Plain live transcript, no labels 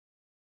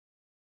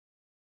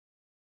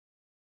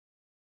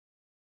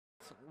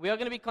we are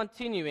going to be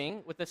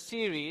continuing with a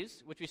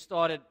series which we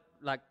started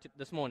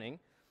this morning,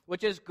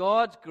 which is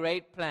God's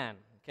great plan,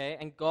 okay,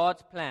 and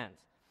God's plans.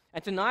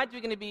 And tonight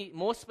we're going to be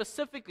more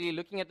specifically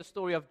looking at the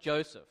story of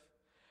Joseph.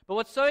 But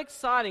what's so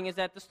exciting is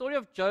that the story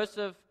of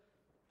Joseph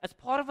is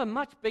part of a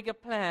much bigger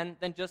plan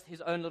than just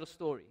his own little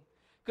story.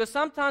 Because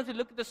sometimes we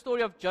look at the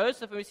story of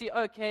Joseph and we see,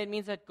 okay, it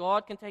means that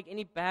God can take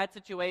any bad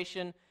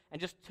situation and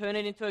just turn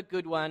it into a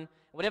good one.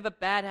 Whatever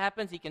bad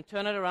happens, he can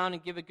turn it around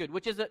and give it good,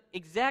 which is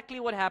exactly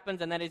what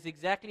happens, and that is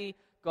exactly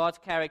God's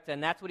character,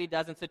 and that's what he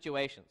does in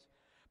situations.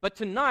 But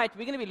tonight,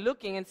 we're going to be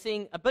looking and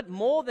seeing a bit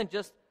more than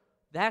just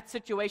that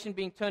situation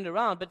being turned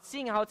around, but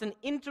seeing how it's an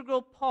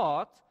integral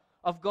part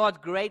of God's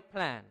great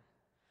plan.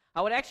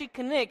 How it actually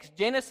connects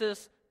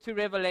Genesis to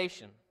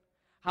Revelation.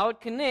 How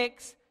it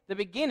connects the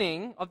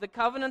beginning of the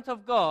covenant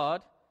of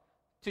God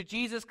to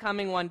Jesus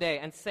coming one day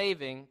and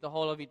saving the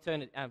whole of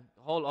eternity,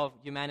 whole of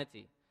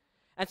humanity.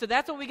 And so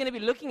that's what we're going to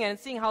be looking at and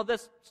seeing how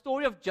this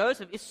story of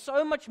Joseph is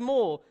so much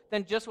more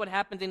than just what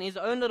happens in his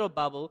own little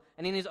bubble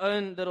and in his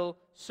own little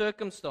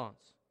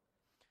circumstance.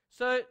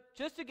 So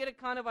just to get a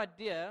kind of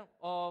idea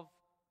of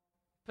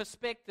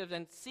perspective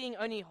and seeing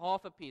only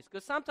half a piece,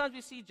 because sometimes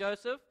we see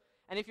Joseph,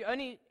 and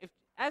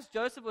as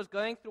Joseph was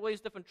going through all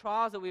these different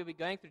trials that we'll be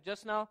going through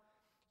just now,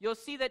 you'll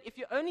see that if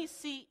you only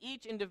see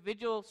each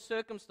individual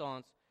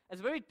circumstance,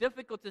 it's very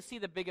difficult to see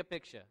the bigger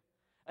picture.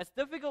 It's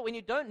difficult when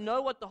you don't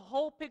know what the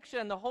whole picture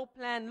and the whole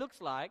plan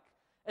looks like.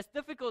 It's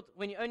difficult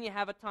when you only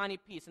have a tiny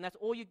piece, and that's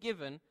all you're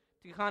given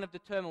to kind of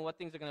determine what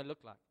things are going to look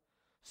like.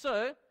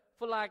 So,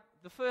 for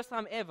the first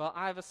time ever,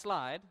 I have a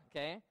slide,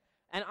 okay?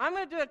 And I'm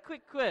going to do a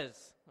quick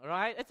quiz, all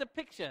right? It's a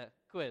picture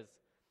quiz.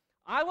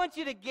 I want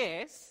you to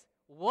guess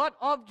what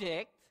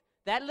object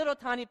that little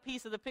tiny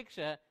piece of the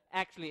picture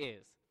actually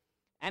is.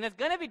 And it's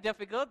going to be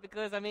difficult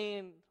because,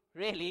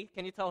 really,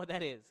 can you tell what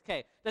that is?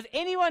 Okay, does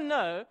anyone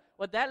know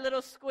what that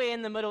little square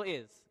in the middle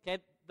is?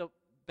 Okay, the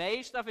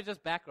beige stuff is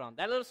just background.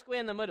 That little square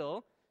in the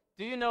middle,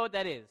 do you know what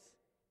that is?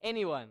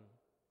 Anyone?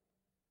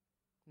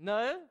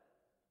 No?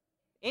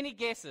 Any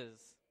guesses?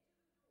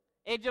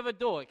 Edge of a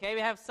door, okay,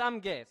 we have some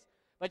guess.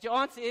 But your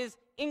answer is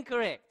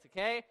incorrect,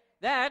 okay?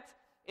 That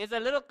is a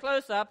little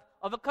close-up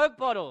of a Coke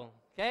bottle,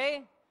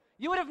 okay?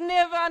 You would have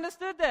never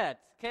understood that,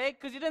 okay?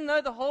 Because you didn't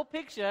know the whole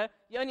picture.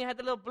 You only had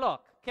the little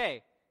block.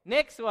 Okay,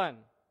 next one.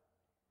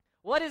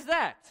 What is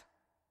that?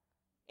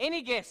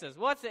 Any guesses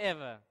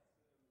whatsoever?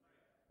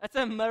 That's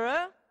a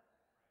mirror?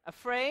 A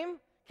frame?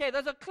 Okay,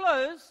 those are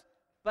close,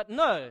 but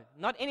no,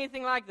 not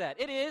anything like that.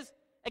 It is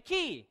a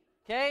key,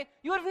 okay?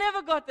 You would have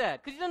never got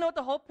that because you don't know what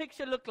the whole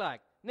picture looked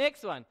like.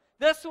 Next one.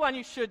 This one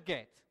you should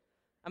get.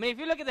 If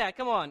you look at that,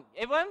 come on.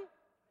 Everyone?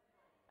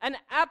 An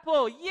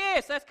apple.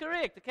 Yes, that's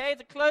correct, okay?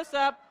 It's a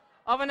close-up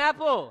of an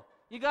apple.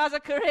 You guys are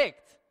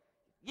correct.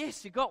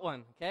 Yes, you got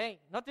one, okay?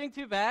 Not doing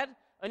too bad.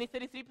 Only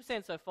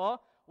 33% so far.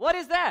 What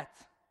is that?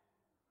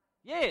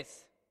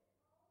 Yes.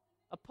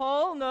 A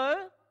pole?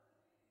 No.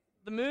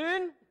 The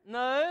moon?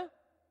 No.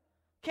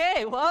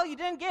 Okay, well, you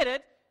didn't get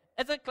it.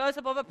 It's a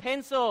close-up of a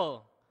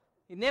pencil.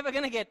 You're never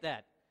going to get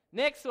that.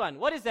 Next one.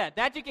 What is that?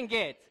 That you can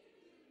get.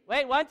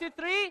 Wait, 1, 2,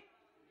 3.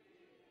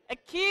 A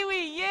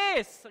kiwi,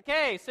 yes.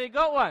 Okay, so you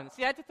got one. So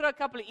you had to throw a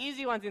couple of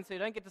easy ones in so you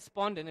don't get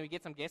despondent and we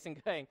get some guessing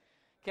going.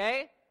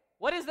 Okay,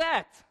 what is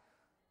that?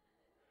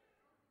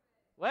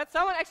 What?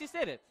 Someone actually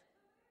said it.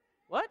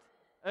 What?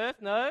 Earth?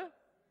 No.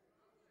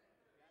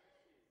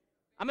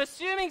 I'm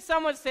assuming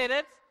someone said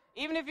it.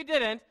 Even if you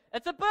didn't,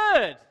 it's a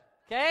bird.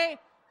 Okay?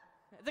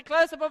 It's a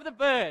close-up of the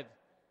bird.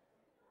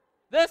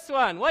 This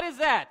one, what is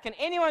that? Can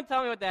anyone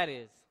tell me what that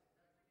is?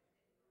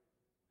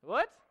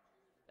 What?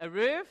 A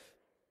roof?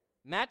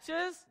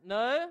 Matches?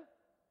 No.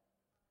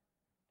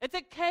 It's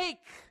a cake.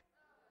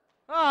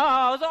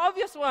 Oh, it was an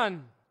obvious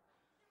one.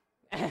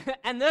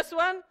 And this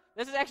one,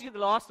 this is actually the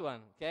last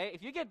one, okay?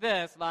 If you get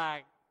this,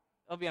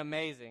 it'll be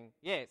amazing.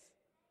 Yes.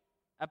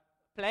 A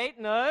plate?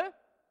 No.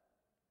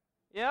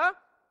 Yeah?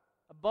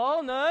 A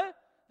bowl? No.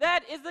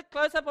 That is the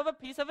close-up of a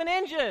piece of an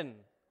engine.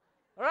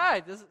 All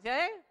right,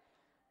 okay?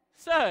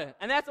 So,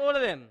 and that's all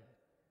of them.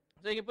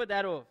 So you can put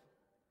that off.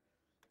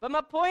 But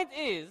my point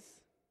is,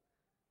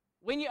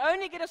 when you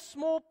only get a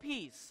small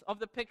piece of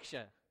the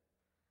picture,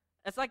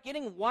 it's like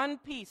getting one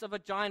piece of a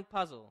giant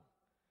puzzle.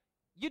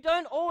 You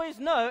don't always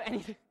know,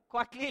 and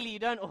quite clearly you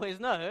don't always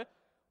know,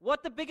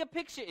 what the bigger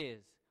picture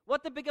is,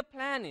 what the bigger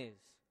plan is.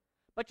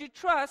 But you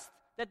trust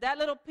that that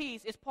little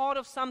piece is part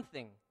of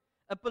something.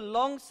 It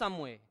belongs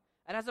somewhere.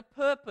 It has a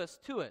purpose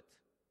to it.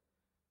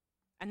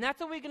 And that's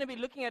what we're going to be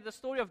looking at the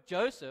story of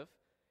Joseph,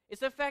 is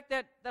the fact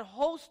that the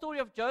whole story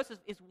of Joseph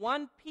is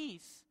one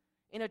piece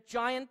in a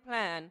giant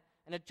plan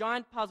and a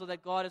giant puzzle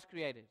that God has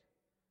created.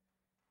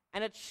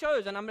 And it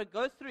shows, and I'm going to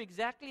go through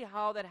exactly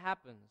how that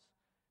happens.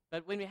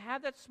 But when we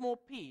have that small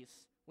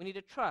piece, we need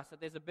to trust that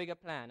there's a bigger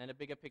plan and a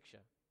bigger picture.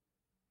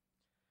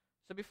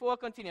 So before I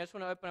continue, I just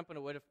want to open up in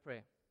a word of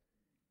prayer.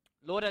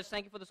 Lord, I just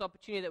thank you for this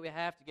opportunity that we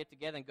have to get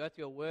together and go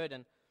through your word.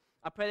 And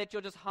I pray that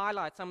you'll just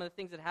highlight some of the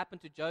things that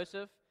happened to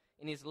Joseph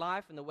in his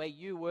life and the way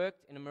you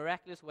worked in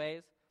miraculous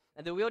ways.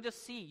 And that we'll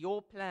just see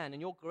your plan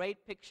and your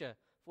great picture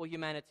for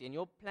humanity and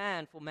your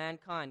plan for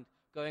mankind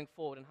going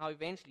forward, and how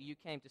eventually you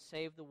came to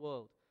save the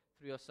world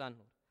through your Son,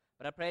 Lord.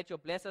 But I pray that you'll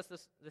bless us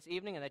this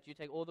evening and that you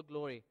take all the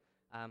glory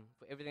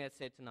for everything that's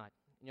said tonight.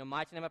 In your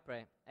mighty name I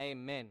pray.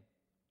 Amen.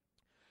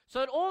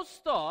 So it all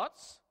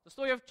starts, the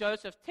story of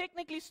Joseph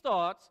technically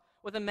starts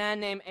with a man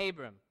named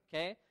Abram.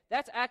 Okay?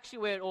 That's actually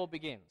where it all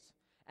begins.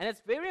 And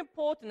it's very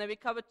important that we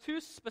cover two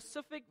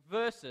specific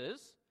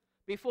verses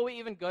before we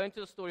even go into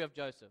the story of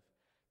Joseph.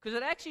 Because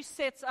it actually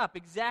sets up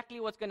exactly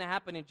what's going to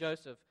happen in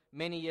Joseph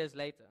many years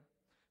later.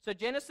 So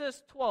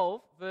Genesis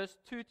 12, verse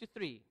 2 to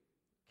 3,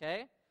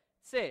 okay,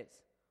 says,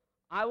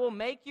 I will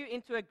make you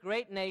into a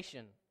great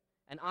nation,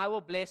 and I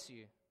will bless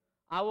you.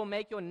 I will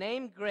make your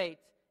name great,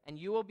 and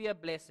you will be a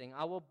blessing.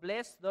 I will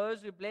bless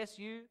those who bless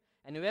you,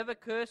 and whoever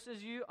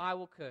curses you, I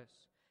will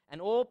curse. And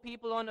all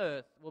people on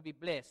earth will be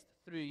blessed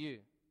through you.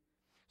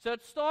 So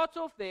it starts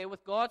off there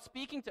with God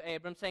speaking to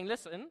Abram, saying,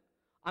 listen,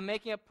 I'm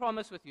making a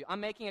promise with you. I'm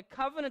making a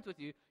covenant with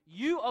you.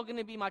 You are going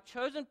to be my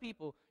chosen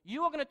people.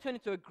 You are going to turn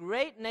into a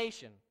great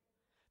nation.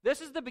 This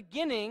is the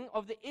beginning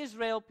of the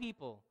Israel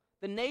people.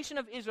 The nation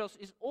of Israel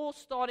is all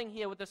starting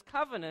here with this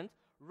covenant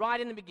right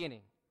in the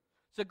beginning.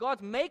 So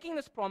God's making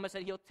this promise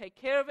that he'll take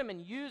care of him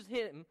and use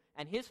him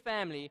and his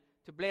family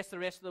to bless the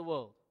rest of the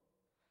world.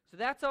 So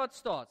that's how it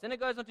starts. Then it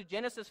goes on to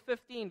Genesis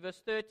 15,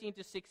 verse 13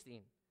 to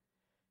 16.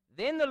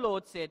 Then the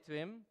Lord said to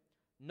him,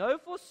 know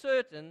for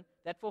certain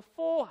that for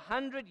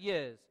 400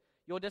 years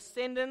your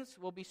descendants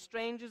will be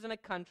strangers in a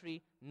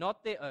country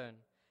not their own,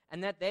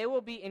 and that they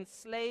will be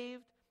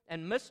enslaved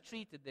and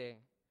mistreated there.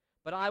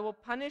 But I will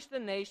punish the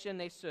nation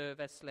they serve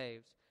as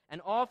slaves,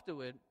 and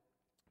afterward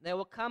they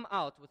will come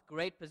out with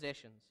great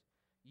possessions.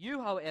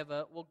 You,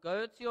 however, will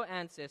go to your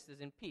ancestors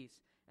in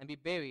peace and be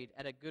buried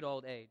at a good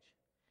old age.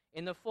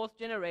 In the 4th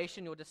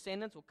generation your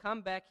descendants will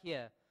come back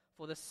here,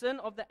 for the sin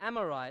of the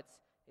Amorites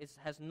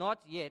has not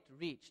yet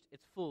reached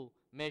its full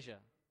measure.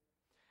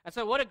 And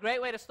so what a great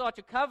way to start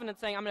your covenant,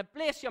 saying, I'm going to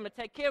bless you, I'm going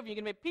to take care of you,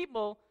 you're going to be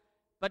people,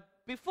 but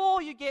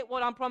before you get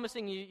what I'm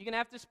promising you, you're going to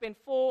have to spend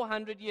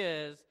 400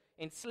 years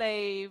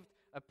enslaved,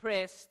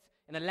 oppressed,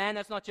 in a land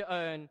that's not your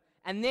own,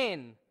 and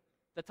then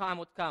the time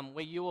will come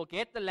where you will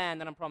get the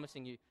land that I'm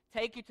promising you,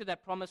 take you to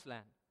that promised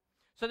land.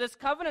 So this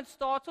covenant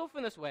starts off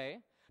in this way,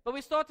 but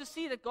we start to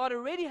see that God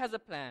already has a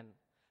plan,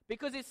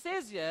 because it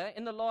says here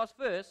in the last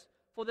verse,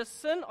 for the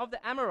sin of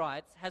the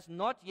Amorites has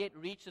not yet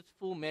reached its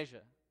full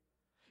measure.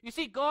 You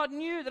see, God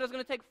knew that it was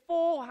going to take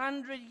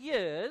 400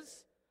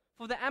 years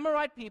for the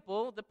Amorite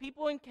people, the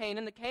people in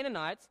Canaan, the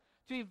Canaanites,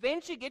 to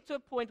eventually get to a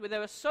point where they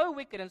were so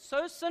wicked and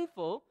so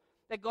sinful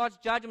that God's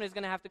judgment is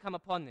going to have to come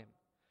upon them.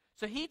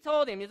 So he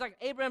told him, he's like,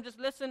 Abraham, just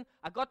listen,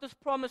 I got this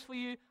promise for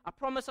you. I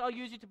promise I'll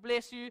use you to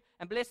bless you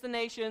and bless the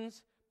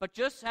nations, but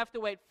just have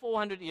to wait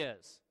 400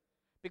 years.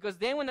 Because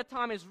then when the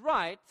time is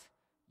right,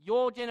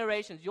 your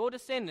generations, your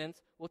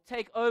descendants, will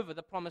take over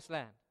the promised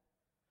land.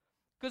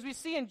 Because we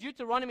see in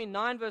Deuteronomy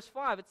 9 verse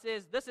 5, it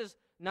says, this is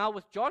now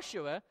with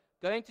Joshua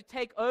going to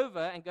take over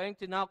and going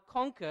to now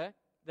conquer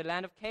the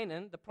land of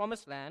Canaan, the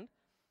promised land,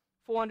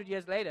 400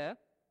 years later.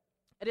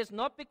 It is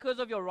not because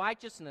of your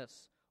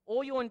righteousness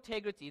or your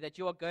integrity that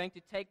you are going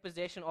to take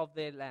possession of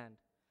their land,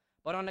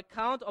 but on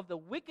account of the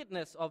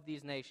wickedness of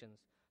these nations.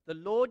 The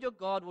Lord your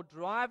God will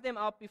drive them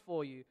out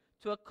before you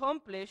to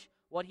accomplish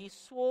what he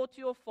swore to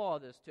your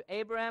fathers, to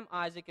Abraham,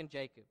 Isaac, and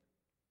Jacob.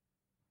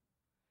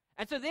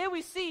 And so there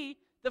we see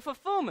the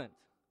fulfillment.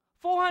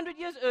 400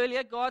 years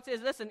earlier, God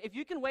says, listen, if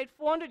you can wait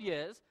 400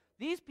 years,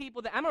 these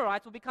people, the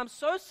Amorites, will become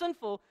so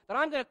sinful that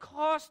I'm going to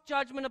cast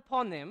judgment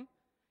upon them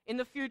in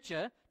the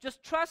future.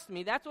 Just trust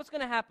me, that's what's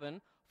going to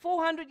happen.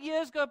 400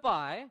 years go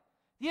by.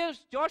 Here's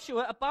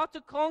Joshua about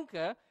to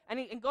conquer,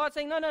 and God's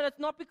saying, no, that's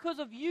not because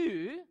of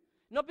you,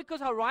 not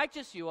because how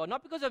righteous you are,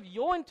 not because of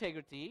your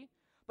integrity,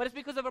 but it's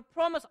because of a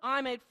promise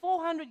I made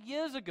 400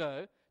 years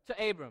ago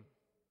to Abram.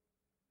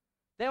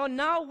 They are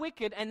now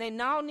wicked, and they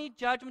now need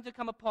judgment to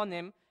come upon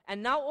them,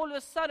 and now all of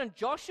a sudden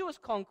Joshua's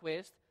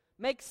conquest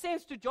makes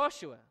sense to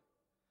Joshua.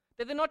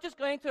 That they're not just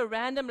going to a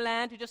random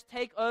land to just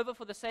take over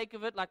for the sake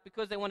of it, like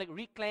because they want to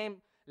reclaim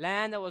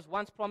land that was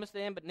once promised to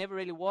them but never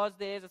really was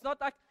theirs. It's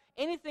not like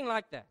anything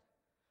like that.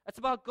 It's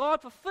about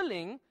God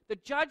fulfilling the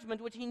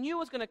judgment which he knew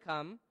was going to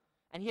come,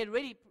 and he had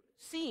already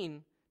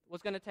seen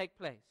was going to take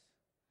place.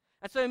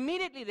 And so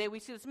immediately there we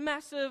see this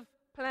massive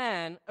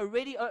plan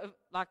already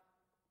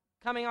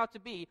coming out to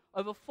be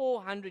over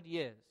 400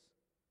 years.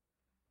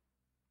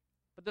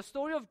 But the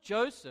story of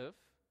Joseph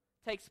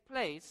takes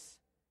place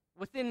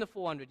within the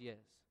 400 years.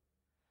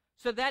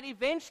 So that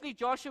eventually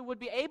Joshua would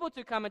be able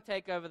to come and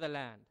take over the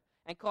land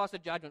and cast a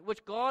judgment,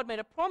 which God made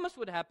a promise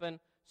would happen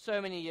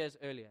so many years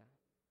earlier.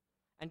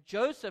 And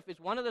Joseph is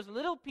one of those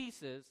little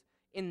pieces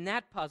in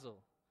that puzzle,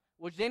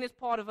 which then is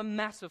part of a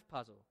massive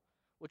puzzle,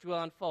 which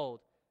will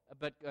unfold a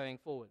bit going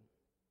forward.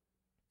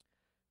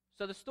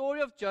 So the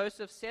story of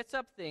Joseph sets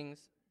up things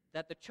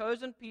that the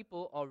chosen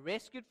people are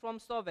rescued from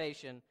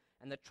starvation,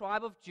 and the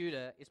tribe of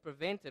Judah is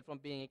prevented from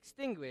being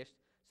extinguished,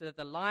 so that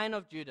the Lion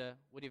of Judah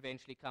would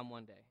eventually come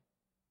one day.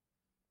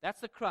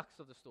 That's the crux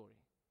of the story.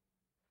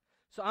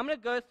 So I'm going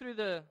to go through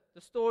the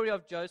story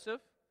of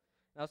Joseph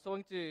And I was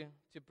talking to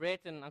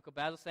Brett and Uncle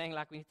Basil saying,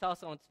 like, when you tell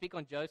someone to speak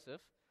on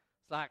Joseph,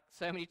 it's like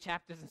so many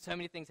chapters and so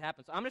many things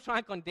happen. So I'm going to try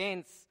and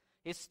condense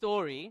his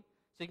story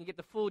so you can get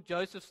the full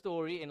Joseph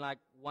story in like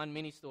one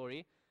mini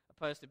story,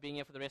 opposed to being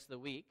here for the rest of the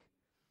week.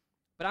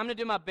 But I'm going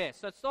to do my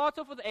best. So it starts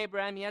off with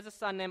Abraham. He has a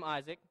son named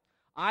Isaac.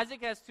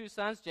 Isaac has two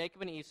sons,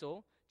 Jacob and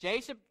Esau.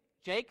 Jacob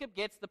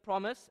gets the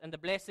promise and the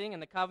blessing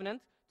and the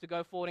covenant to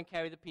go forward and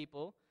carry the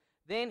people.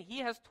 Then he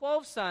has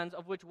 12 sons,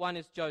 of which one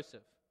is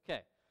Joseph.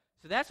 Okay,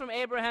 so that's from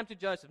Abraham to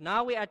Joseph.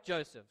 Now we're at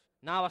Joseph.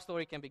 Now our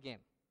story can begin.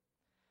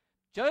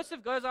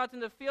 Joseph goes out in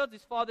the fields.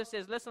 His father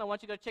says, listen, I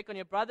want you to go check on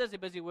your brothers. They're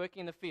busy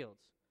working in the fields.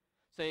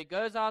 So he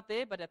goes out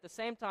there, but at the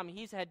same time,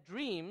 he's had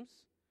dreams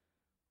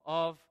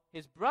of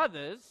his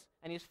brothers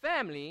and his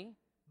family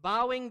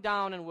bowing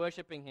down and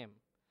worshiping him.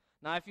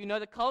 Now, if you know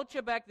the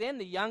culture back then,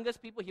 the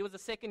youngest people, he was the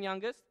second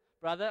youngest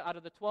brother out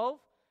of the 12.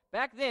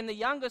 Back then, the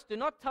youngest do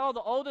not tell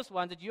the oldest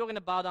ones that you're going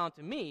to bow down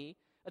to me.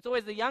 It's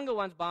always the younger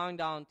ones bowing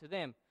down to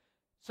them.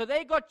 So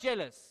they got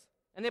jealous,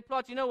 and they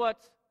plot, you know what?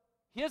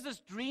 Here's this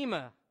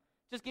dreamer,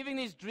 just giving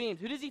these dreams.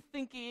 Who does he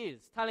think he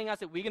is, telling us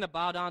that we're going to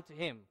bow down to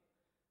him?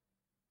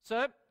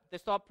 So they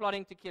start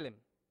plotting to kill him.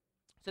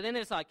 So then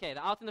they decide, okay,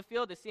 they're out in the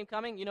field, they see him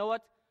coming. You know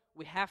what?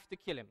 We have to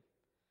kill him.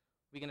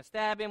 We're going to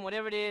stab him,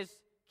 whatever it is,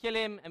 kill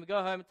him, and we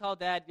go home and tell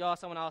Dad,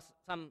 someone else,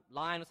 some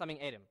lion or something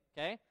ate him,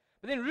 okay?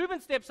 But then Reuben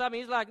steps up and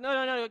he's like,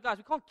 no, guys,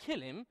 we can't kill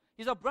him.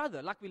 He's our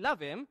brother. Like, we love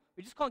him.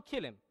 We just can't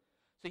kill him.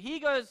 So he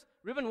goes,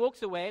 Reuben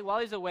walks away.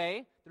 While he's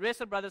away, the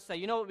rest of the brothers say,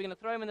 you know what, we're going to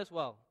throw him in this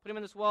well. Put him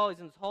in this well. He's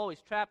in this hole.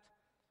 He's trapped.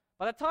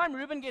 By the time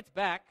Reuben gets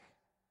back,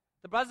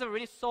 the brothers have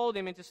already sold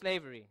him into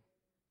slavery,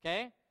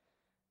 okay?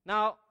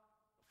 Now,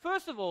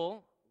 first of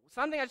all,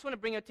 something I just want to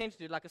bring your attention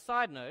to, like a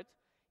side note,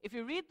 if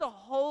you read the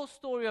whole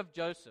story of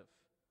Joseph,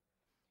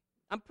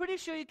 I'm pretty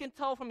sure you can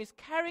tell from his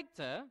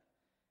character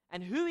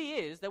and who he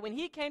is that when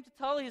he came to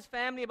tell his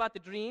family about the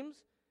dreams,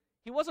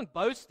 he wasn't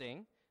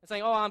boasting and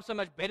saying, oh, I'm so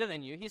much better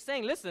than you. He's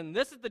saying, listen,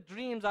 this is the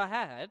dreams I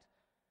had,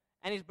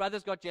 and his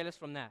brothers got jealous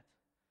from that.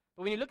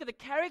 But when you look at the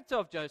character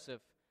of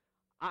Joseph,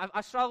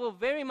 I struggle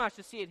very much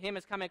to see him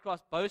as coming across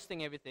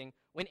boasting everything,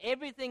 when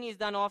everything he's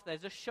done after has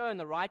just shown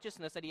the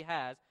righteousness that he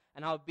has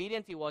and how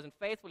obedient he was and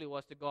faithful he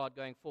was to God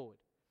going forward.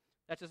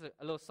 That's just a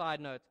little side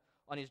note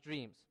on his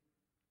dreams.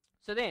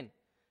 So then,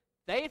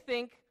 they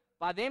think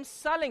by them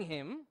selling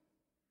him,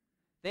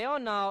 they are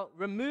now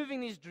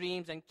removing these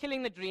dreams and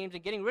killing the dreams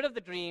and getting rid of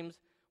the dreams,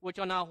 which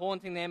are now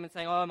haunting them and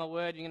saying, oh, my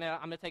word, I'm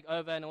going to take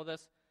over and all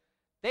this.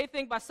 They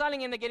think by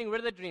selling him, they're getting rid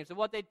of the dreams. So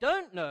what they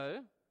don't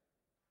know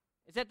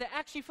is that they're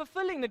actually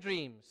fulfilling the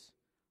dreams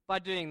by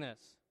doing this.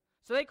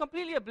 So they're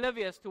completely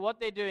oblivious to what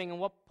they're doing and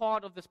what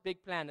part of this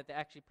big plan that they're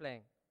actually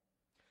playing.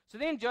 So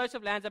then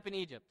Joseph lands up in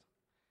Egypt.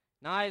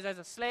 Now he's as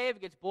a slave,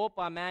 gets bought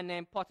by a man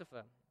named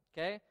Potiphar.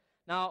 Okay?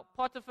 Now,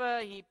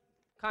 Potiphar, he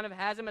kind of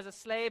has him as a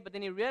slave, but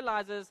then he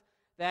realizes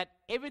that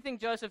everything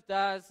Joseph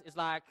does is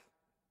like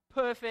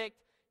perfect.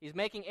 He's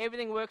making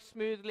everything work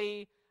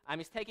smoothly.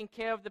 He's taking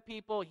care of the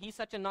people. He's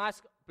such a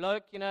nice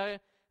bloke, And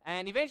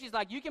eventually he's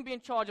like, you can be in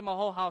charge of my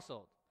whole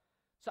household.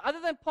 So other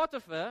than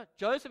Potiphar,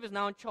 Joseph is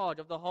now in charge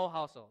of the whole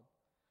household.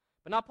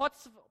 But now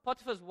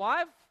Potiphar's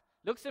wife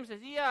looks at him and says,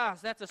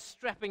 yes, that's a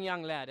strapping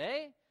young lad,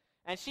 eh?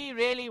 And she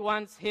really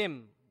wants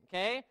him,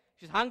 okay?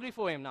 She's hungry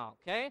for him now,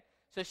 okay?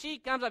 So she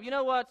comes up, you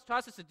know what,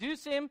 tries to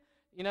seduce him,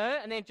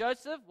 and then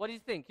Joseph, what does he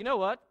think? You know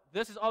what,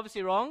 this is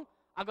obviously wrong,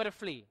 I've got to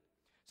flee.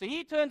 So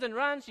he turns and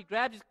runs, she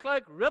grabs his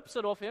cloak, rips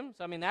it off him,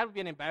 so that would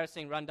be an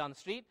embarrassing run down the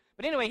street.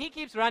 But anyway, he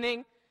keeps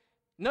running,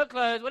 no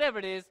clothes, whatever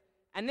it is,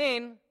 and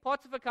then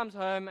Potiphar comes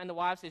home and the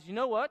wife says, you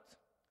know what,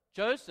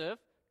 Joseph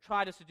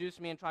tried to seduce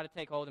me and tried to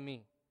take hold of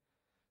me.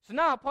 So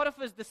now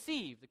Potiphar is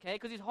deceived, okay,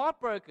 because he's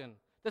heartbroken.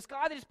 This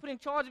guy that he's put in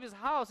charge of his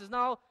house is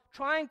now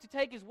trying to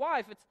take his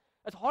wife.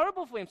 It's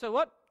horrible for him. So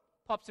what?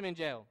 Pops him in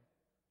jail.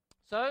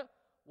 So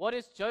what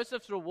is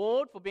Joseph's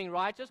reward for being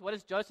righteous? What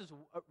is Joseph's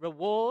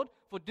reward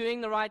for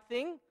doing the right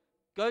thing?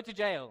 Go to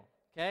jail,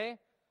 okay?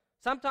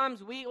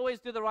 Sometimes we always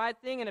do the right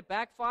thing and it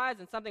backfires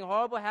and something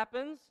horrible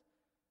happens.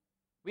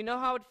 We know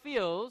how it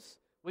feels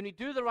when we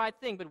do the right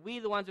thing, but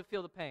we're the ones who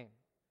feel the pain.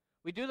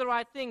 We do the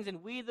right things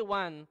and we're the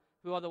ones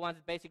who are the ones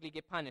that basically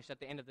get punished at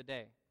the end of the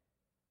day.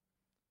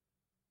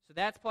 So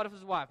that's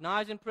Potiphar's wife. Now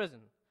he's in prison.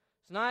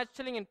 So now he's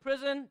chilling in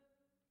prison,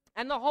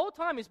 and the whole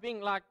time he's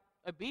being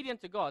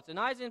obedient to God. So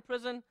now he's in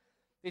prison.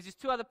 There's these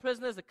two other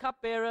prisoners, the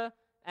cupbearer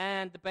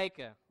and the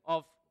baker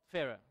of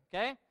Pharaoh.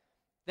 Okay?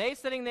 They're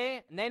sitting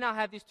there, and they now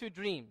have these two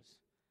dreams.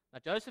 Now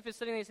Joseph is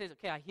sitting there and says,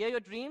 okay, I hear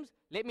your dreams.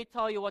 Let me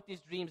tell you what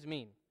these dreams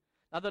mean.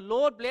 Now the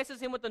Lord blesses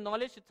him with the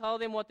knowledge to tell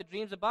them what the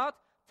dream's about.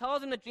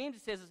 Tells him the dreams. He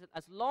says,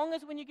 as long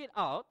as when you get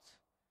out,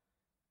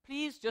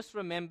 please just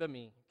remember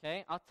me.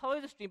 Okay? I'll tell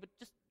you this dream, but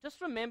just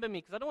remember me,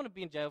 because I don't want to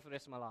be in jail for the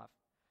rest of my life.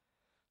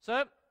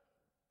 So,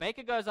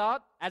 baker goes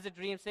out, as the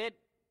dream said,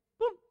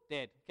 boom,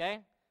 dead, okay?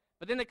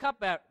 But then the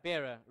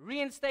cupbearer,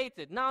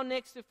 reinstated, now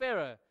next to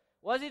Pharaoh.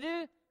 What does he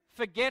do?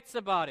 Forgets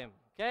about him,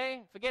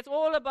 okay? Forgets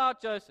all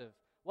about Joseph.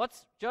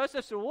 What's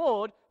Joseph's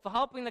reward for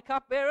helping the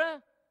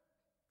cupbearer?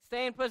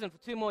 Stay in prison for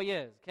 2 more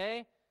years,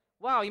 okay?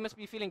 wow, he must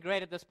be feeling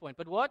great at this point.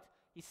 But what?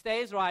 He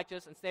stays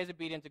righteous and stays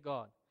obedient to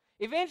God.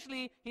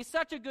 Eventually, he's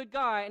such a good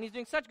guy and he's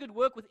doing such good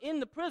work within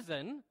the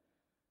prison,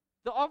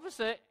 the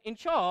officer in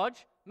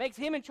charge makes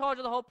him in charge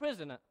of the whole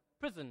prison,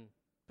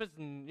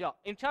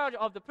 in charge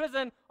of the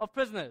prison of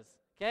prisoners,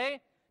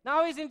 okay?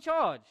 Now he's in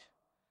charge.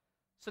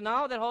 So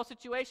now that whole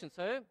situation,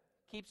 so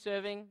keep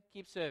serving,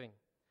 keep serving.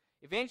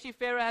 Eventually,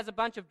 Pharaoh has a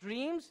bunch of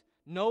dreams.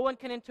 No one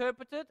can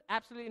interpret it,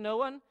 absolutely no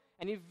one.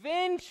 And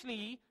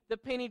eventually, the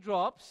penny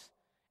drops,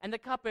 and the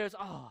cupbearers,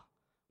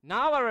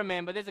 now I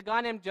remember, there's a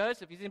guy named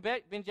Joseph. He's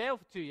been in jail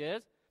for 2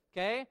 years,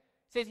 okay?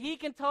 Says he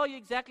can tell you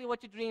exactly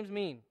what your dreams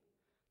mean.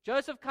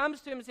 Joseph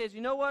comes to him and says, you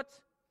know what?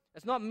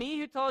 It's not me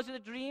who tells you the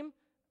dream.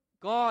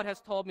 God has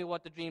told me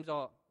what the dreams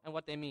are and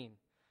what they mean.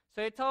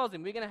 So he tells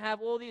him, we're going to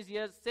have all these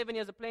years, 7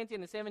 years of plenty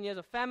and then 7 years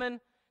of famine.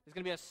 There's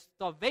going to be a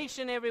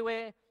starvation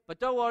everywhere. But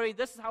don't worry,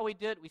 this is how we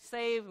do it. We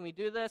save and we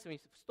do this and we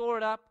store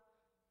it up.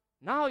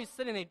 Now he's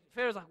sitting there.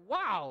 Pharaoh's like,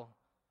 wow,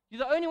 you're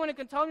the only one who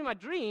can tell me my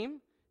dream.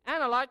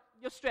 And I like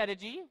your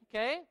strategy,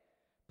 okay?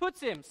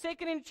 Puts him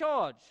second in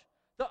charge.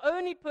 The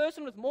only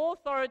person with more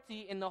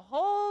authority in the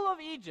whole of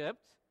Egypt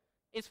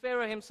is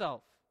Pharaoh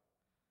himself.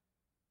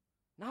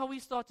 Now we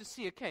start to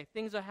see, okay,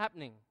 things are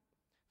happening.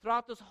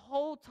 Throughout this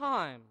whole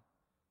time,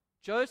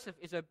 Joseph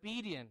is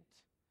obedient.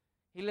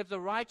 He lives a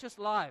righteous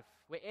life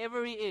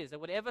wherever he is, at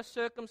whatever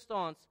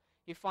circumstance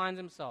he finds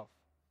himself.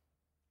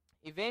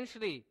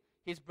 Eventually,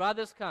 his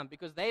brothers come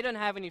because they don't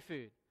have any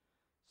food.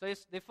 So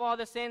their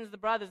father sends the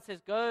brothers and says,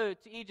 go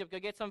to Egypt, go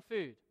get some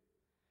food.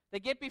 They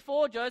get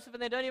before Joseph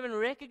and they don't even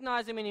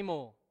recognize him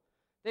anymore.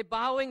 They're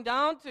bowing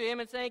down to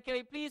him and saying, can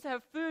we please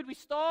have food? We're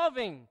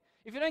starving.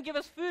 If you don't give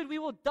us food, we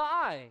will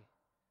die.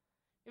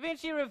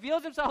 Eventually he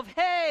reveals himself,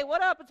 hey,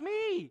 what up? It's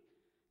me.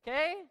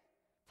 Okay?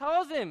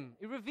 Tells him.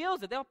 He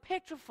reveals it. They are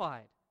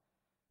petrified.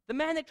 The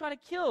man they try to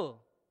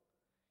kill.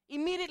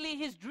 Immediately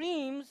his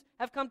dreams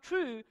have come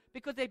true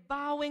because they're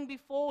bowing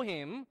before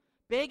him,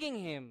 begging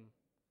him.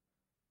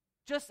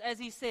 Just as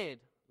he said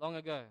long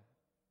ago.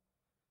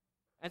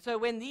 And so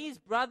when these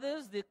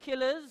brothers, the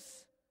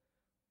killers,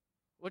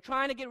 were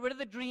trying to get rid of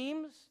the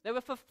dreams, they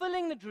were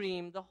fulfilling the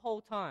dream the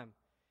whole time.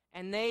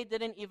 And they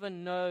didn't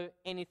even know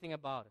anything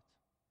about it.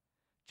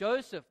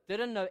 Joseph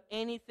didn't know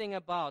anything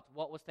about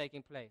what was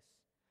taking place.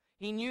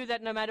 He knew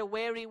that no matter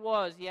where he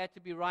was, he had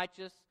to be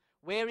righteous.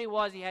 Where he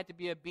was, he had to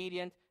be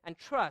obedient and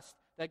trust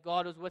that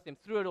God was with him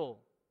through it all.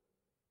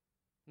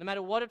 No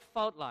matter what it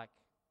felt like.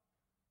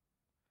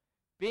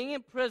 Being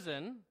in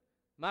prison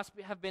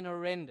have been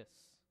horrendous.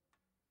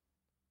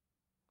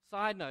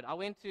 Side note, I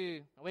went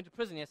to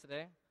prison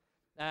yesterday.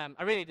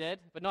 I really did,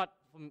 but not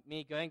for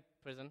me going to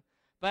prison.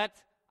 But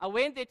I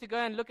went there to go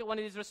and look at one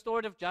of these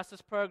restorative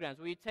justice programs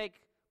where you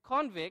take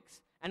convicts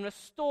and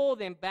restore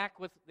them back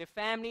with their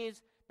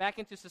families, back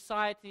into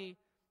society.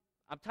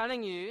 I'm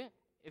telling you,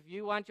 if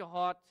you want your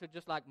heart to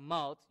just like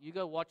melt, you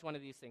go watch one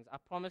of these things. I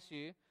promise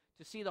you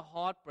to see the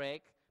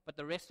heartbreak, but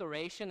the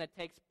restoration that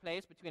takes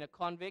place between a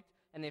convict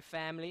and their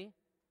family,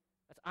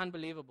 that's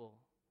unbelievable.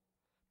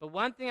 But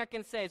one thing I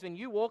can say is when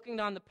you're walking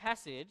down the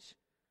passage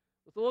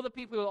with all the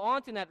people who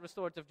aren't in that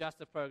restorative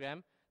justice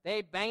program,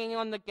 they're banging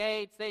on the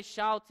gates, they're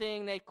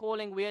shouting, they're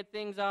calling weird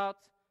things out.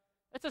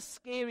 It's a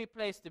scary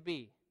place to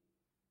be.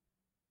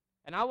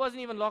 And I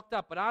wasn't even locked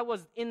up, but I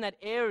was in that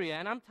area,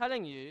 and I'm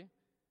telling you,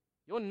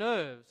 your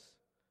nerves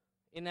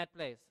in that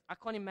place. I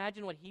can't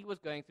imagine what he was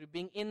going through,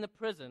 being in the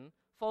prison,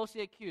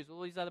 falsely accused with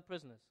all these other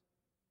prisoners.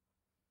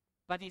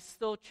 But he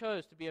still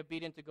chose to be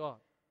obedient to God.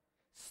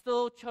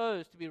 Still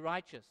chose to be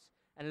righteous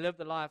and live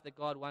the life that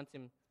God wants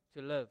him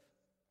to live.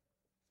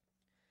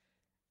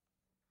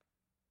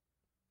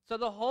 So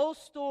the whole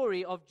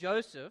story of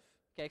Joseph,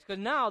 okay, because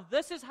now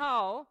this is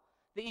how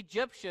the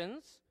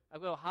Egyptians,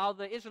 how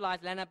the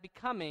Israelites land up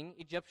becoming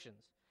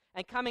Egyptians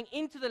and coming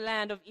into the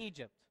land of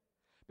Egypt.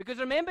 Because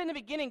remember in the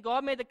beginning,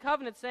 God made the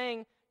covenant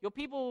saying, your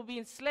people will be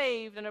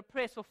enslaved and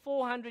oppressed for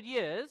 400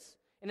 years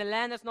in a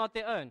land that's not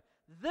their own.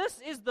 This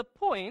is the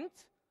point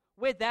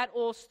where that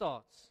all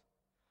starts.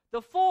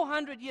 The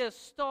 400 years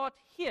start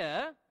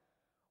here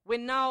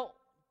when now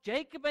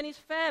Jacob and his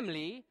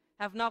family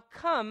have now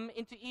come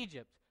into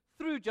Egypt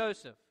through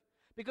Joseph.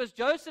 Because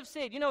Joseph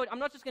said, you know what, I'm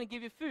not just going to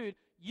give you food.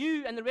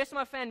 You and the rest of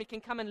my family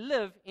can come and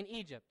live in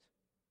Egypt.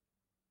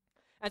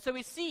 And so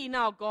we see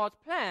now God's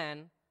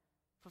plan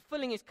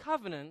fulfilling his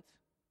covenant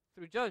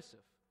through Joseph.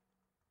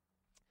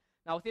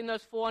 Now within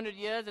those 400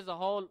 years, there's a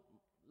whole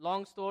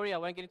long story. I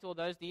won't get into all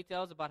those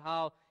details about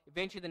how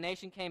eventually the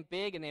nation came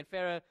big and then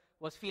Pharaoh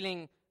was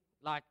feeling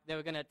like they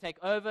were going to take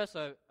over,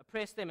 so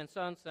oppress them and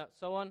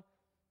so on,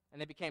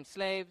 and they became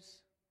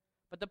slaves.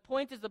 But the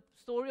point is the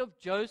story of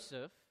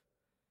Joseph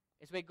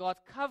is where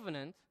God's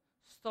covenant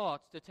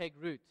starts to take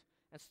root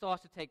and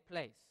starts to take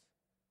place.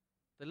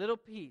 The little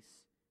piece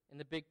in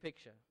the big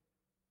picture.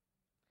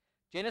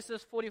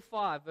 Genesis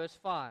 45, verse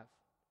 5.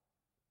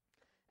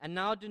 And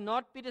now do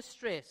not be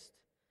distressed,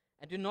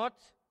 and do not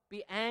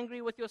be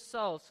angry with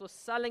yourselves for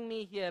selling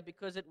me here,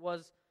 because it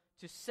was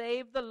to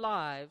save the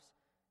lives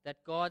that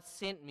God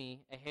sent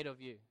me ahead of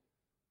you.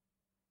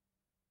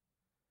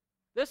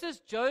 This is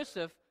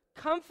Joseph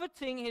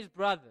comforting his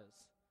brothers,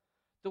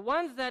 the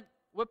ones that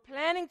were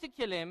planning to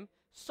kill him,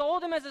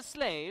 sold him as a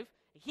slave.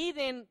 He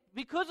then,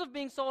 because of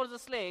being sold as a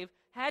slave,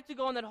 had to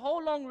go on that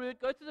whole long route,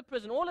 go to the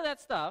prison, all of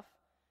that stuff.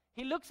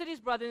 He looks at his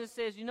brothers and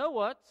says, you know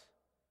what?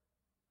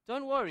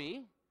 Don't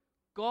worry.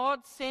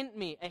 God sent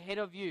me ahead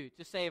of you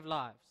to save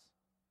lives.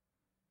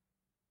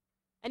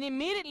 And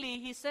immediately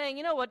he's saying,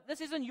 you know what?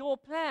 This isn't your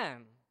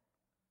plan.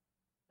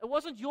 It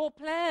wasn't your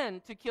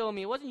plan to kill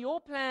me. It wasn't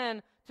your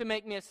plan to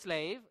make me a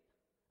slave.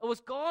 It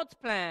was God's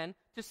plan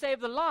to save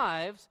the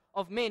lives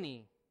of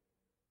many.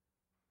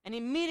 And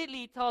immediately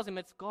he tells him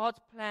it's God's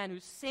plan who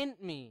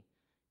sent me.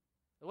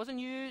 It wasn't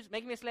you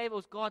making me a slave, it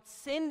was God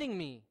sending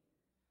me.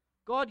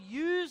 God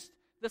used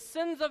the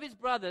sins of his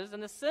brothers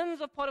and the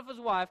sins of Potiphar's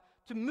wife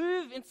to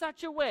move in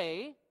such a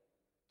way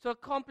to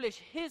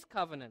accomplish his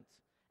covenant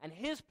and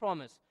his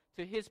promise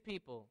to his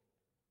people.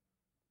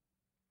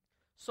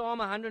 Psalm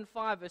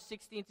 105, verse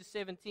 16 to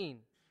 17.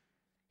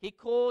 He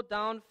called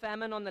down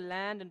famine on the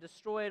land and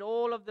destroyed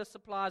all of the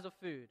supplies of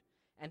food.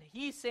 And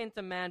he sent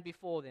a man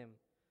before them,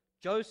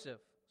 Joseph,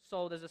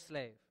 sold as a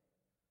slave.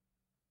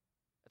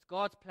 It's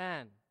God's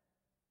plan.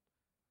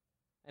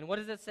 And what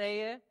does it say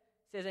here?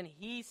 It says, and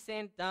he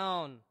sent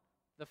down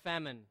the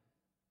famine.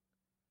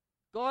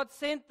 God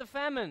sent the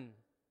famine.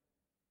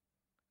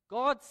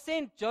 God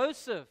sent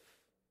Joseph.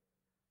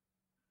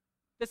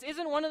 This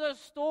isn't one of those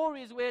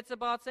stories where it's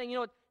about saying, you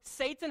know what,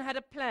 Satan had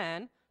a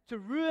plan to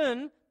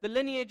ruin the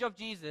lineage of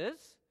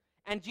Jesus,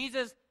 and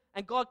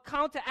God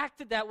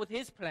counteracted that with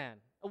his plan.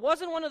 It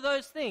wasn't one of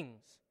those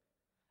things.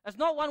 It's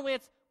not one where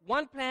it's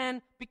one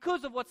plan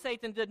because of what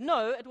Satan did.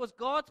 No, it was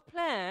God's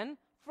plan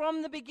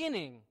from the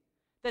beginning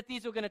that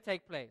these were going to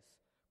take place.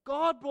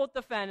 God brought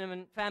the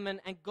famine,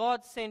 and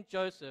God sent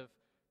Joseph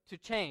to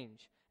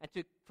change and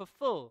to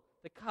fulfill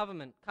the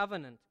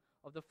covenant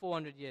of the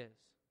 400 years.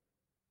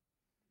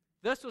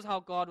 This was how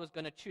God was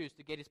going to choose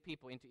to get his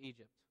people into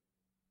Egypt.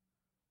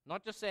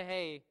 Not just say,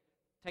 hey,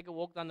 take a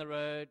walk down the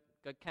road,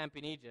 go camp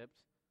in Egypt.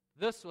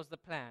 This was the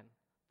plan.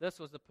 This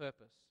was the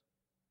purpose.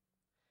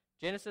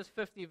 Genesis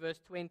 50, verse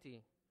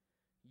 20.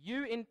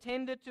 You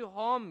intended to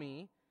harm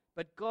me,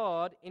 but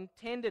God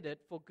intended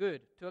it for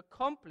good, to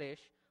accomplish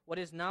what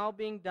is now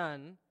being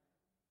done,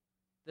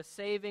 the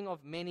saving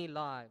of many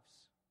lives.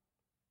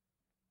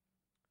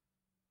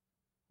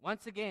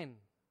 Once again,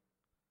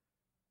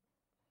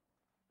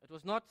 it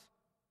was not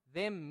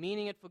them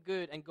meaning it for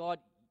good and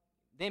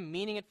them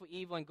meaning it for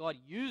evil and God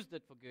used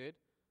it for good.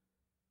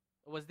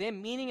 It was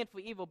them meaning it for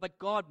evil, but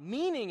God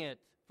meaning it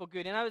for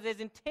good. In other words, there's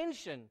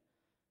intention.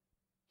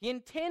 He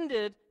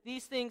intended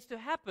these things to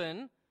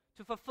happen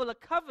to fulfill a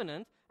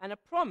covenant and a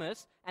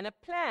promise and a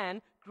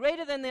plan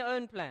greater than their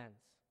own plans.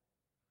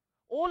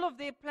 All of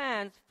their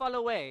plans fell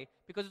away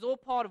because it's all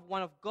part of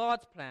one of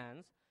God's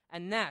plans,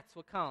 and that's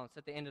what counts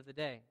at the end of the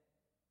day.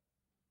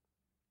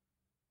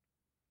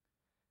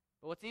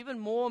 But what's even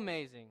more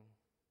amazing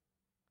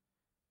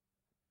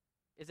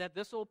is that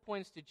this all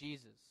points to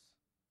Jesus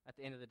at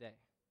the end of the day.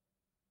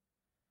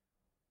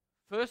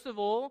 First of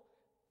all,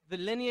 the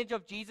lineage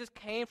of Jesus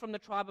came from the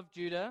tribe of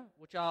Judah,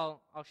 which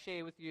I'll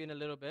share with you in a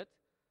little bit.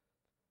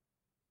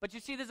 But you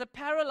see, there's a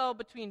parallel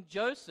between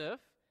Joseph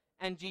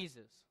and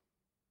Jesus.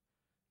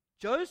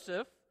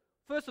 Joseph,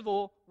 first of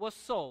all, was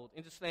sold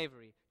into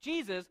slavery.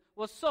 Jesus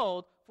was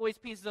sold for his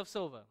pieces of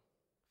silver.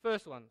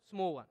 First one,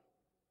 small one.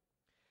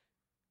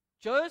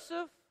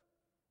 Joseph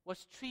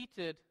was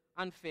treated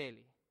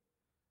unfairly.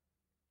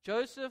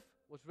 Joseph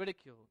was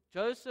ridiculed.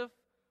 Joseph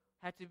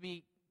had to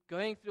be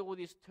going through all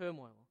this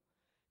turmoil.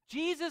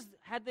 Jesus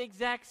had the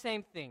exact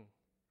same thing,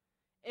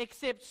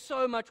 except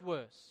so much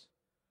worse.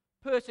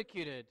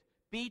 Persecuted,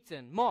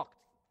 beaten, mocked,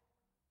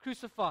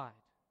 crucified.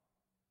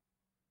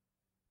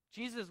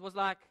 Jesus was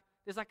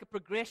there's like a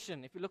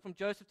progression if you look from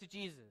Joseph to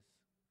Jesus.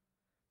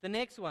 The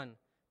next one,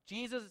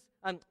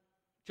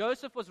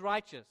 Joseph was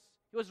righteous.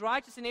 He was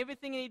righteous in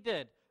everything he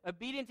did,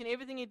 obedient in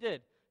everything he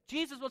did.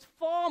 Jesus was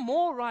far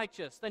more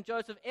righteous than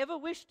Joseph ever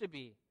wished to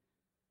be.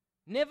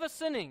 Never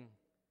sinning.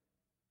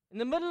 In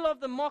the middle of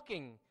the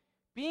mocking,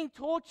 being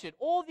tortured,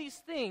 all these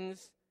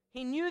things,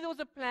 he knew there was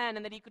a plan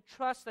and that he could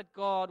trust that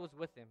God was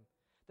with him.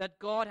 That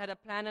God had a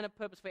plan and a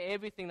purpose for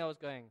everything that was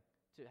going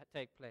to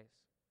take place.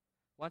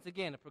 Once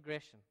again, a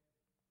progression.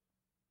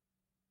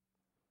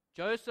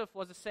 Joseph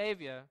was a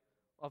savior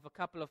of a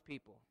couple of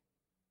people.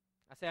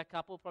 I say a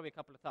couple, probably a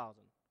couple of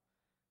thousand.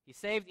 He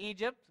saved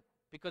Egypt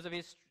because of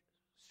his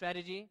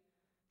strategy,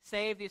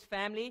 saved his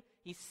family.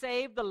 He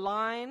saved the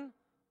line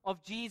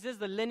of Jesus,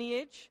 the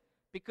lineage,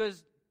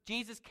 because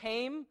Jesus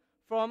came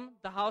from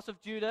the house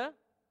of Judah.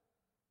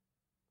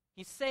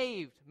 He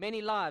saved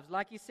many lives,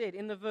 like he said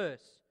in the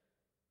verse,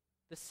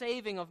 the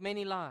saving of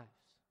many lives.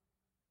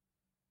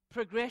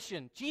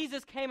 Progression.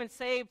 Jesus came and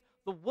saved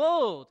the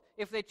world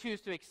if they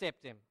choose to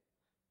accept him.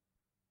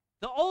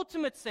 The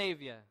ultimate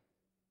Savior.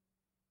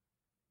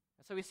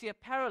 And so we see a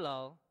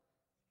parallel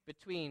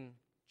between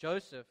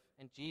Joseph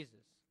and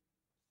Jesus.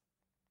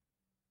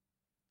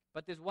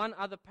 But there's one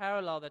other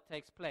parallel that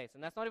takes place,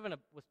 and that's not even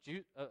with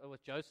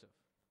Joseph.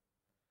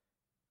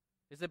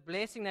 There's a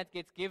blessing that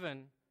gets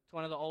given to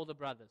one of the older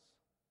brothers.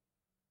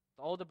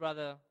 The older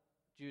brother,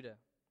 Judah.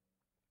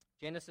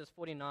 Genesis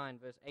 49,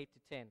 verse 8 to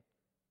 10.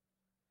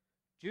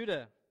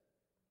 Judah,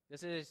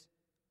 this is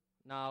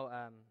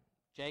now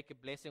Jacob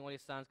blessing all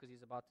his sons because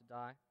he's about to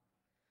die.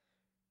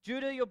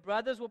 Judah, your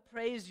brothers will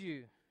praise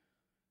you.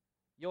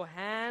 Your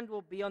hand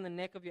will be on the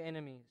neck of your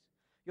enemies.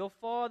 Your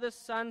father's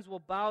sons will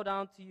bow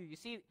down to you. You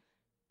see,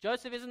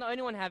 Joseph isn't the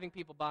only one having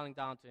people bowing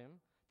down to him.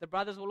 The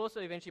brothers will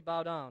also eventually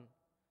bow down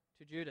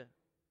to Judah.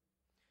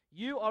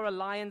 You are a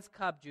lion's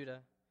cub, Judah.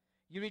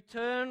 You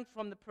return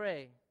from the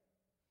prey,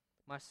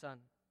 my son.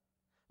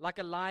 Like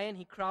a lion,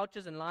 he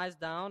crouches and lies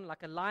down.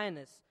 Like a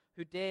lioness,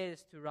 who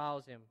dares to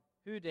rouse him?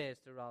 Who dares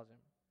to rouse him?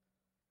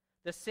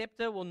 The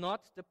scepter will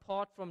not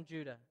depart from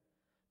Judah,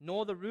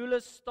 nor the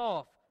ruler's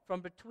staff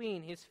from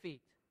between his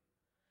feet,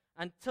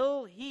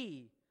 until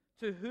he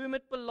to whom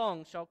it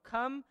belongs shall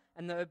come,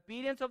 and the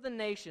obedience of the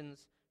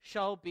nations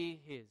shall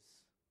be his.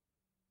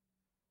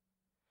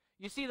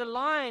 You see, the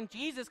lion,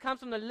 Jesus,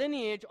 comes from the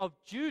lineage of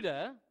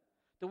Judah,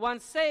 the one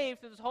saved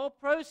through this whole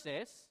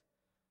process.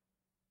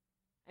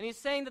 And he's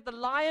saying that the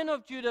lion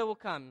of Judah will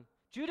come.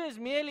 Judah is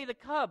merely the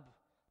cub,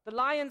 the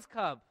lion's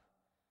cub.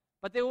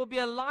 But there will be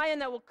a lion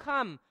that will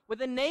come, where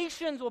the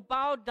nations will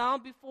bow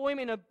down before him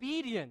in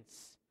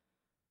obedience.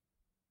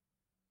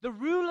 The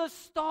ruler's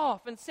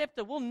staff and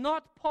scepter will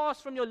not pass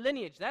from your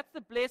lineage. That's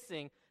the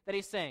blessing that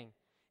he's saying.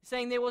 He's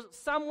saying there was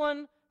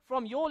someone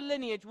from your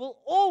lineage will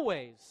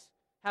always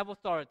have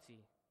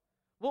authority,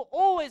 will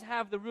always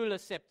have the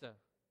ruler's scepter,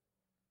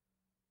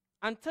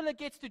 until it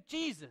gets to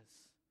Jesus.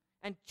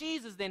 And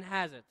Jesus then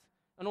has it,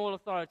 and all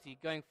authority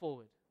going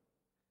forward.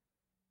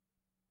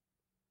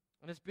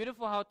 And it's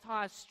beautiful how it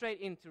ties straight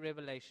into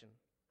Revelation.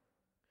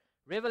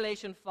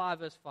 Revelation 5,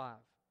 verse 5.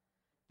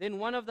 Then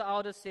one of the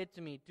elders said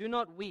to me, do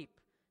not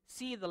weep.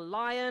 See, the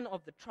Lion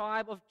of the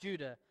tribe of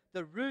Judah,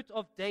 the Root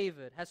of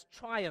David, has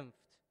triumphed.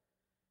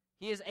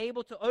 He is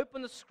able to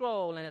open the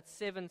scroll and its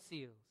 7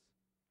 seals.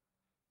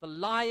 The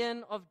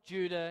Lion of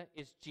Judah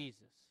is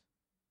Jesus.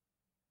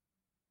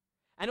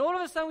 And all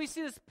of a sudden we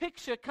see this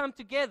picture come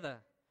together.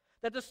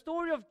 That the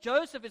story of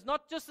Joseph is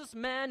not just this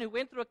man who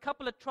went through a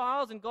couple of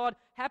trials and God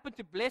happened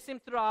to bless him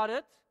throughout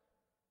it.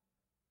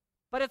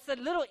 But it's a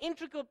little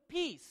intricate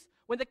piece.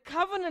 When the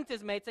covenant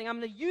is made saying, I'm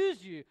going to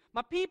use you,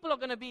 my people are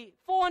going to be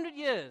 400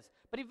 years,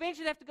 but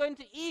eventually they have to go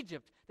into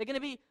Egypt. They're going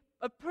to be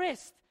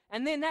oppressed,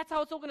 and then that's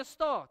how it's all going to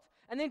start.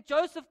 And then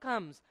Joseph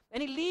comes,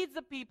 and he leads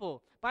the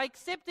people by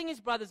accepting his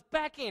brothers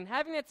back in,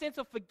 having that sense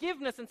of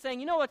forgiveness and saying,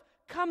 you know what,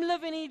 come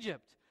live in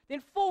Egypt.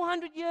 Then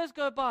 400 years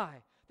go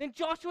by. Then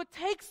Joshua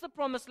takes the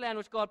promised land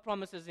which God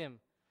promises him.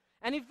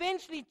 And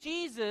eventually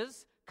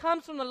Jesus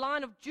comes from the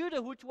line of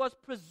Judah, which was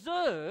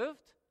preserved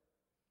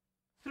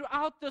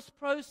throughout this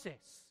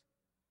process.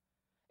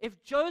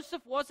 If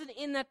Joseph wasn't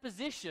in that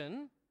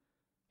position,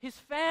 his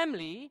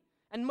family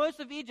and most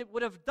of Egypt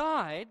would have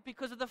died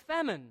because of the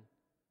famine.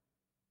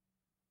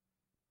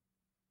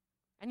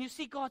 And you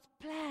see God's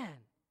plan.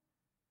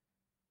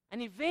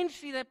 And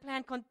eventually that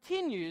plan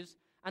continues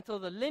until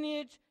the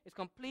lineage is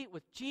complete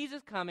with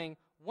Jesus coming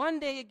one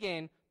day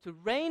again to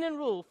reign and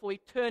rule for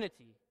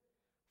eternity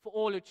for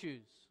all who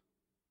choose.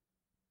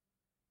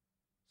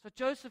 So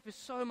Joseph is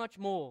so much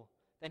more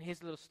than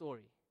his little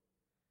story.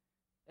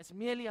 It's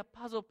merely a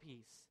puzzle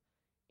piece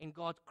in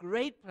God's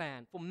great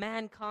plan for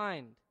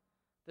mankind,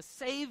 the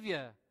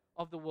Savior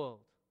of the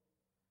world.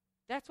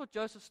 That's what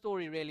Joseph's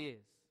story really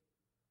is.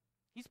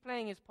 He's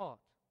playing his part.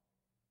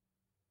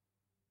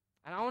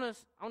 And I want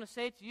to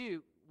say to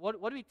you, what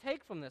do we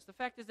take from this? The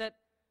fact is that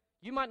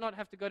you might not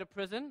have to go to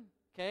prison,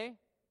 okay?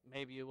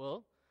 Maybe you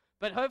will,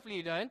 but hopefully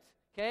you don't,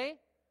 okay?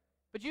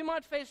 But you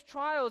might face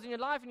trials in your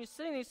life and you're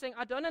sitting there saying,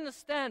 I don't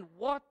understand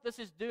what this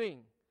is doing.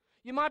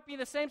 You might be in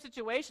the same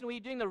situation where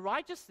you're doing the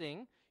righteous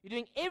thing, you're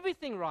doing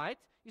everything right,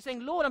 you're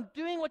saying, Lord, I'm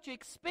doing what you're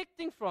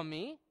expecting from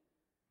me,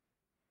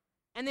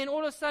 and then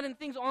all of a sudden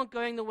things aren't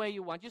going the way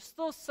you want. You're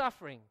still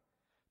suffering.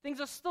 Things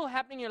are still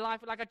happening in your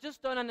life, like I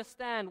just don't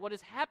understand what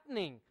is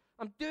happening.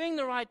 I'm doing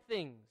the right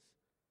things.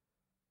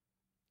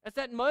 It's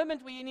that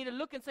moment where you need to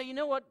look and say, you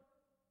know what?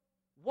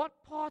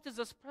 What part is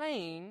this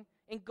playing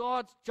in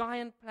God's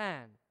giant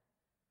plan?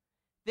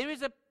 There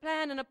is a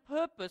plan and a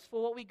purpose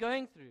for what we're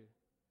going through.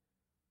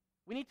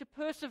 We need to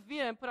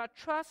persevere and put our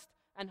trust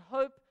and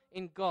hope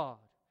in God.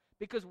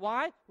 Because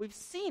why? We've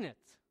seen it.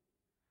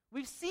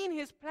 We've seen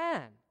His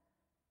plan.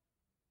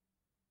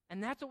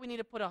 And that's what we need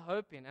to put our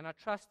hope in and our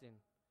trust in.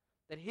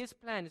 That His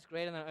plan is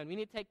greater than our own. We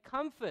need to take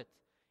comfort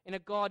in a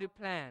God who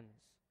plans.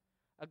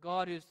 A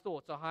God whose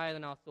thoughts are higher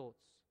than our thoughts.